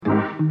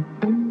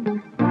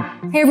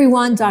Hey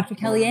everyone, Dr.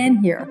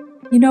 Kellyann here.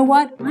 You know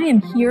what? I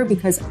am here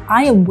because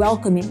I am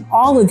welcoming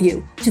all of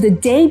you to the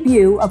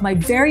debut of my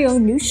very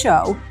own new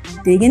show,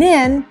 Digging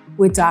In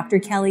with Dr.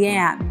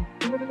 Kellyann.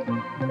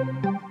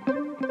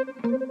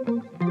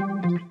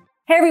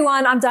 Hey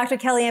everyone, I'm Dr.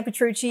 Kellyann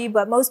Petrucci,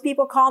 but most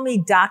people call me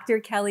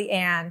Dr.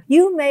 Kellyann.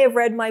 You may have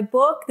read my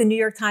book, the New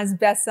York Times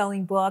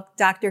bestselling book,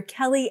 Dr.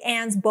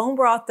 Kellyan's Bone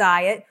Broth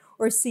Diet,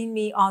 or seen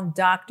me on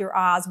Dr.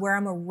 Oz, where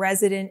I'm a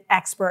resident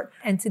expert.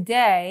 And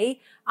today,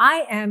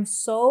 I am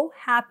so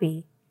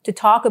happy to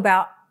talk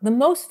about the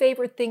most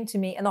favorite thing to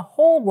me in the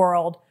whole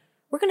world.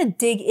 We're going to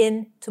dig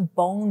into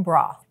bone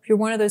broth. If you're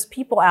one of those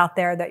people out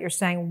there that you're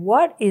saying,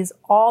 what is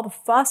all the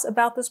fuss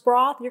about this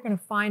broth? You're going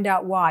to find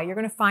out why. You're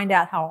going to find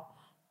out how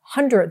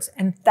hundreds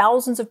and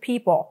thousands of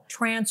people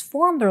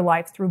transform their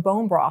life through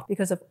bone broth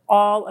because of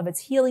all of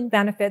its healing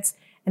benefits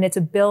and its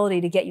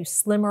ability to get you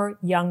slimmer,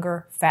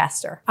 younger,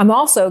 faster. I'm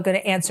also going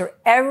to answer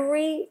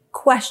every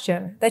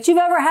question that you've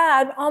ever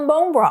had on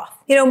bone broth.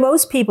 You know,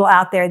 most people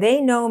out there, they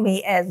know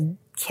me as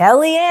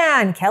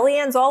Kellyann.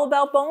 Kellyan's all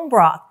about bone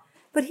broth.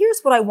 But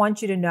here's what I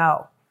want you to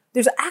know.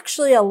 There's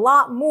actually a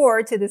lot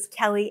more to this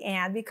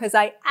Kellyann because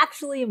I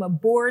actually am a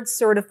board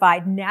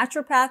certified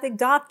naturopathic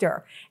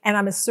doctor and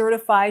I'm a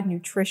certified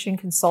nutrition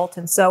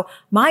consultant. So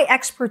my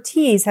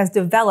expertise has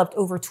developed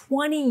over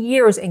 20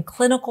 years in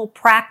clinical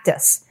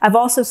practice. I've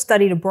also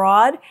studied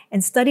abroad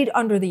and studied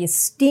under the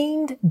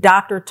esteemed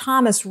Dr.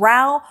 Thomas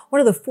Rau,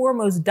 one of the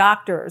foremost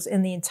doctors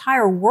in the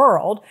entire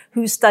world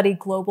who studied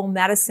global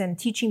medicine,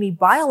 teaching me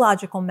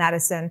biological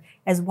medicine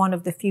as one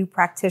of the few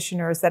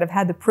practitioners that have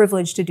had the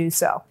privilege to do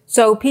so.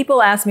 So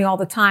people ask me all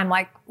the time,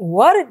 like,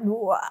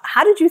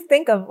 how did you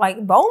think of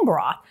like bone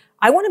broth?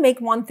 I want to make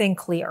one thing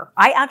clear.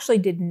 I actually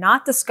did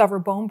not discover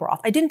bone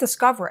broth. I didn't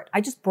discover it.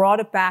 I just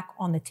brought it back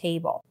on the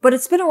table. But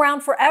it's been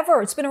around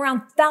forever. It's been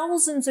around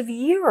thousands of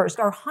years.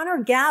 Our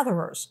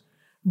hunter-gatherers,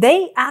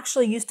 they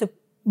actually used to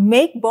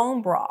make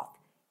bone broth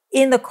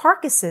in the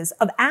carcasses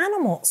of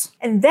animals.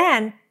 And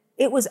then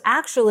it was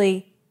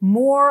actually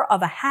more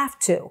of a have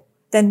to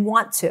than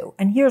want to.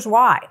 And here's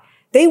why.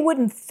 They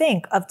wouldn't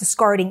think of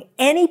discarding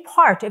any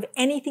part of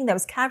anything that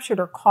was captured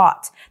or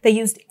caught. They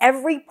used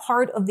every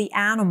part of the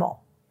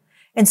animal.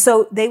 And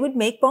so they would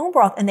make bone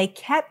broth and they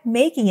kept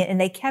making it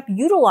and they kept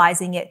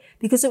utilizing it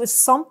because it was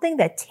something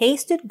that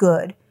tasted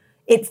good.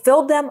 It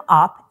filled them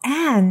up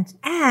and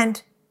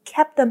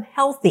kept them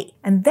healthy.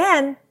 And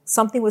then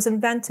something was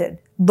invented,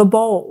 the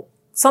bowl.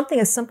 Something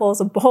as simple as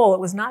a bowl. It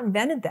was not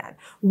invented then.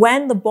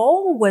 When the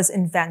bowl was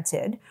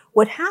invented,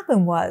 what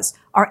happened was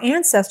our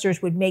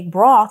ancestors would make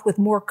broth with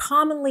more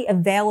commonly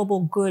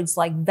available goods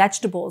like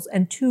vegetables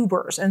and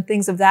tubers and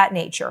things of that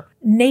nature.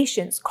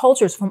 Nations,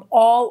 cultures from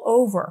all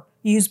over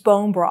use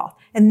bone broth.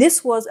 And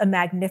this was a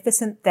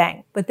magnificent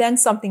thing. But then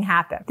something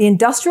happened. The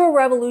Industrial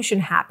Revolution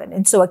happened.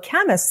 And so a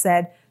chemist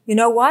said, you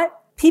know what?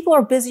 People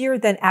are busier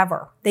than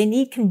ever. They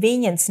need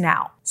convenience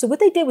now. So what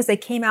they did was they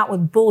came out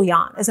with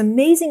bouillon. As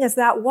amazing as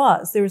that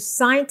was, there was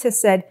scientists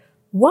said,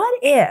 what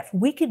if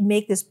we could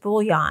make this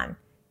bouillon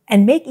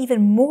and make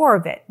even more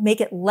of it,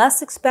 make it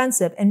less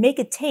expensive and make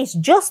it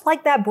taste just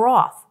like that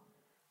broth?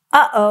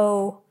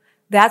 Uh-oh.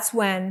 That's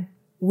when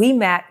we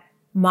met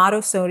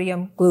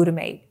monosodium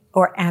glutamate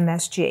or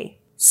MSG.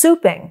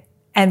 Souping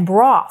and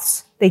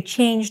broths, they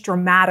changed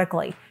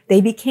dramatically.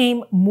 They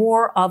became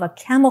more of a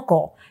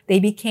chemical. They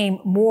became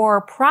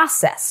more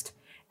processed.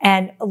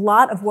 And a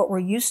lot of what we're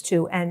used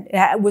to and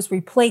was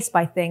replaced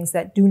by things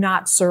that do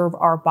not serve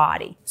our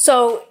body.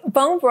 So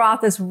bone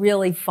broth is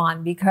really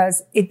fun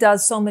because it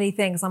does so many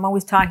things. I'm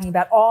always talking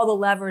about all the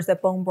levers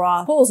that bone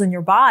broth pulls in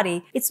your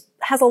body. It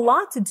has a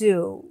lot to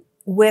do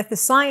with the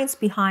science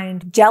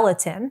behind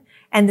gelatin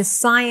and the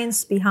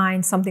science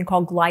behind something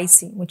called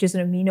glycine, which is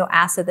an amino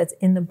acid that's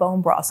in the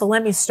bone broth. So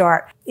let me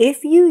start.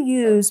 If you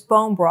use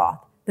bone broth,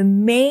 the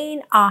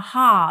main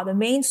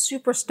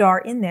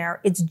superstar in there,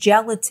 it's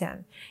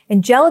gelatin.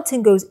 And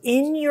gelatin goes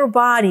in your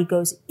body,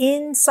 goes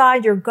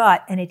inside your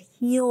gut, and it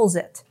heals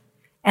it.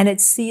 And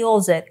it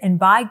seals it. And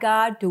by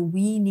God, do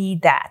we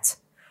need that.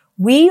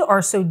 We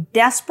are so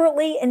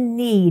desperately in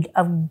need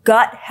of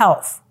gut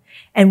health.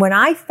 And when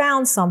I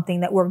found something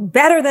that worked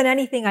better than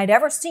anything I'd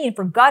ever seen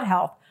for gut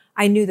health,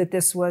 I knew that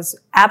this was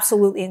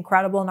absolutely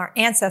incredible and our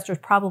ancestors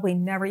probably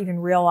never even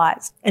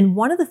realized. And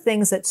one of the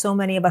things that so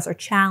many of us are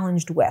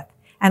challenged with,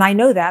 and I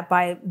know that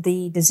by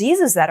the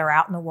diseases that are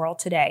out in the world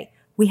today,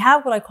 we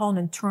have what I call an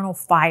internal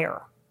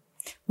fire.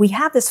 We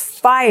have this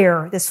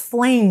fire, this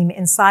flame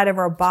inside of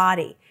our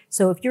body.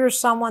 So if you're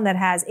someone that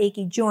has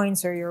achy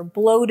joints or you're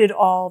bloated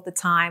all the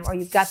time or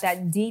you've got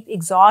that deep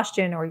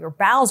exhaustion or your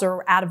bowels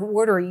are out of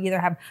order, you either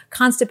have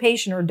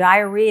constipation or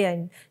diarrhea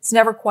and it's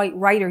never quite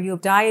right or you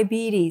have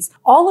diabetes,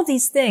 all of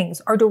these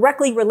things are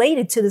directly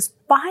related to this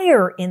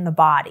fire in the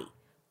body.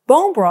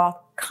 Bone broth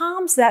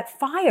calms that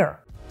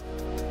fire.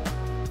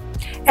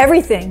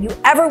 Everything you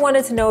ever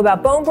wanted to know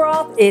about bone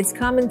broth is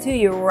coming to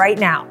you right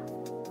now.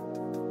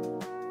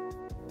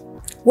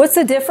 What's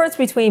the difference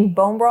between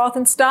bone broth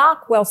and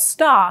stock? Well,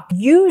 stock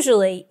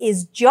usually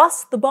is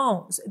just the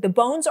bones. The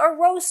bones are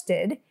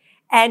roasted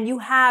and you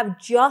have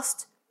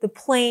just the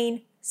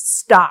plain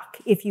stock,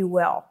 if you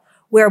will,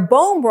 where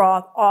bone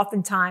broth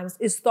oftentimes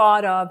is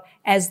thought of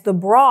as the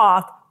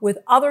broth with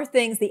other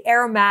things, the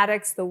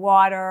aromatics, the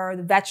water,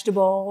 the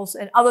vegetables,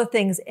 and other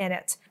things in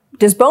it.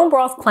 Does bone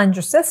broth cleanse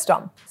your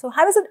system? So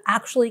how does it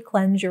actually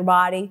cleanse your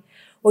body?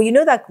 Well, you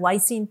know that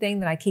glycine thing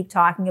that I keep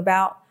talking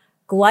about?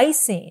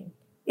 Glycine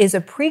is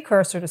a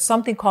precursor to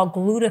something called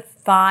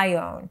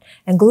glutathione.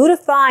 And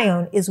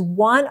glutathione is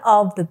one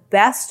of the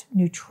best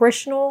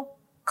nutritional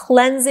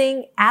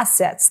cleansing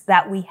assets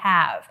that we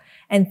have.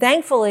 And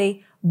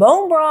thankfully,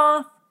 bone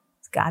broth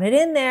has got it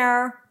in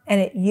there,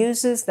 and it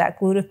uses that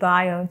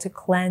glutathione to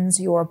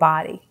cleanse your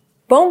body.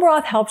 Bone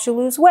broth helps you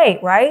lose weight,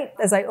 right?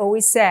 As I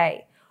always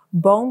say,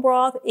 bone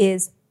broth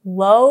is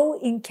low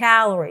in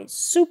calories,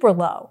 super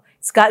low.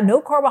 It's got no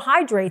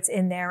carbohydrates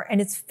in there, and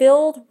it's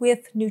filled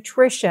with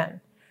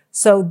nutrition.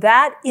 So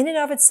that in and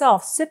of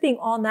itself, sipping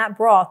on that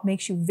broth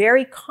makes you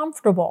very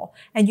comfortable,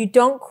 and you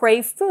don't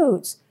crave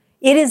foods.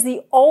 It is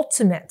the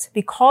ultimate,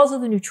 because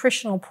of the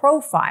nutritional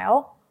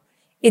profile,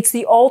 it's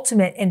the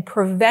ultimate in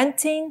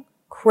preventing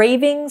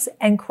cravings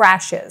and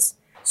crashes.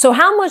 So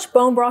how much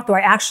bone broth do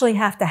I actually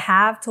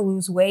have to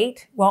lose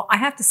weight? Well, I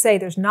have to say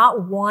there's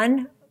not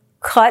one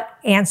cut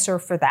answer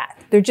for that.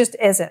 There just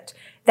isn't.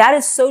 That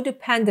is so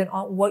dependent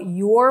on what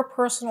your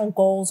personal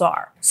goals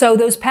are. So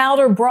those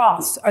powder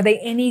broths, are they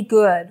any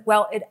good?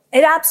 Well,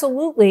 it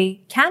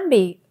absolutely can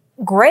be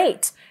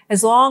great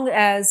as long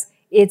as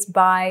it's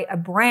by a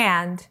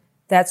brand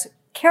that's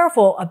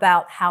careful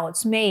about how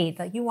it's made.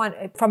 Like you want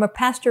it from a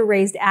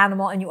pasture-raised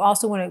animal, and you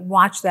also want to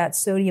watch that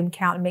sodium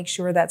count and make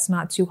sure that's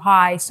not too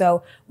high.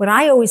 So what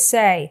I always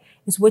say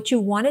is what you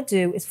want to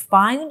do is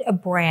find a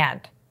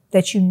brand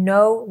that you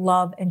know,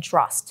 love, and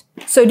trust.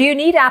 So do you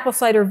need apple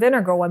cider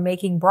vinegar when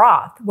making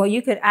broth? Well,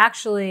 you could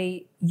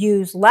actually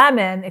use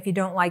lemon if you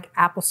don't like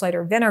apple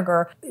cider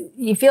vinegar.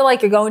 You feel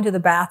like you're going to the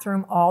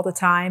bathroom all the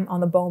time on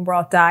the bone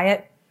broth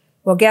diet.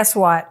 Well, guess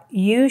what?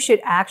 You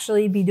should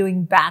actually be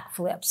doing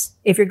backflips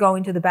if you're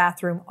going to the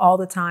bathroom all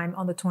the time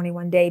on the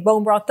 21-day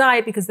bone broth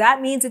diet, because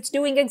that means it's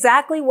doing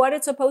exactly what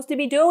it's supposed to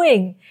be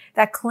doing.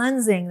 That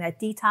cleansing,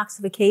 that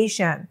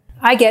detoxification.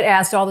 I get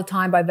asked all the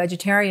time by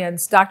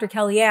vegetarians, Dr.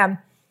 Kellyann,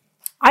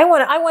 I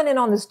want in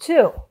on this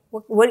too.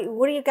 What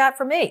do you got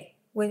for me?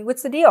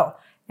 What's the deal?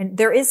 And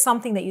there is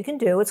something that you can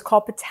do. It's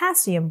called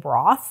potassium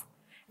broth.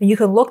 And you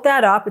can look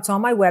that up. It's on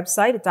my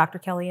website at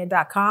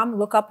drkellyann.com.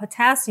 Look up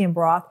potassium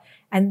broth.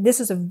 And this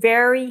is a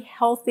very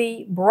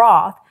healthy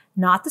broth,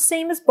 not the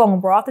same as bone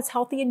broth. It's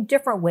healthy in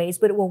different ways,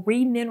 but it will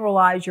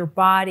remineralize your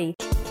body.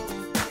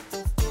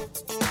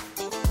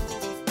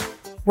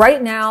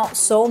 Right now,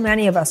 so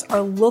many of us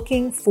are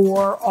looking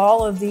for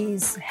all of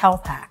these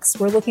health hacks.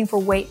 We're looking for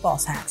weight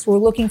loss hacks. We're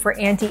looking for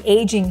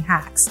anti-aging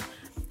hacks.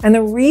 And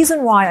the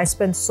reason why I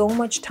spend so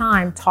much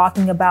time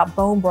talking about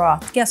bone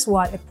broth, guess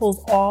what? It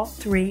pulls all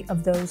three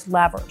of those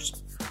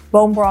levers.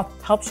 Bone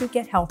broth helps you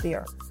get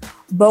healthier.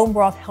 Bone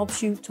broth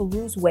helps you to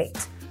lose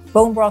weight.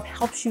 Bone broth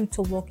helps you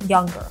to look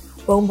younger.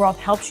 Bone broth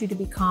helps you to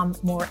become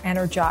more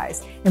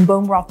energized. And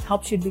bone broth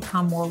helps you to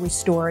become more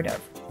restorative.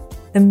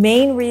 The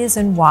main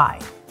reason why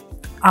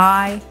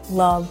I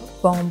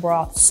love bone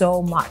broth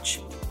so much,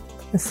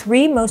 the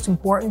three most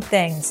important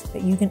things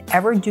that you can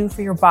ever do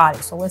for your body,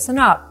 so listen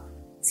up,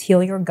 is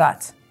heal your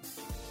gut,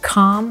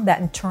 calm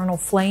that internal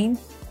flame,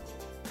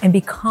 and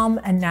become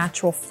a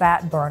natural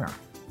fat burner.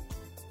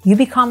 You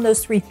become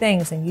those three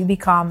things and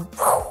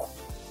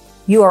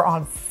you are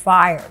on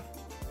fire,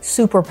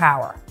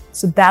 superpower.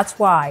 So that's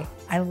why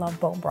I love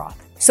bone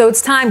broth. So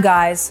it's time,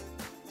 guys.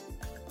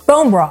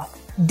 Bone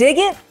broth, dig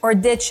it or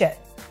ditch it?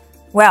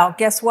 Well,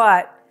 guess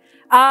what?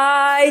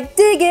 I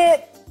dig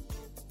it.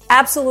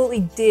 Absolutely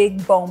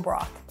dig bone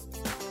broth.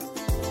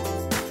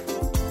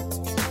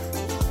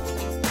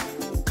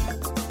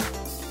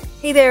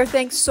 Hey there,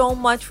 thanks so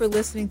much for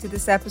listening to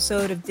this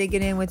episode of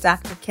Digging In with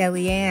Dr.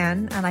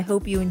 Kellyann, and I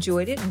hope you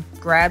enjoyed it and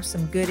grabbed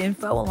some good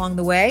info along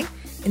the way.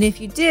 And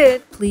if you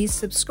did, please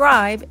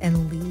subscribe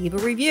and leave a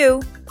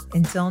review.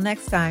 Until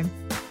next time.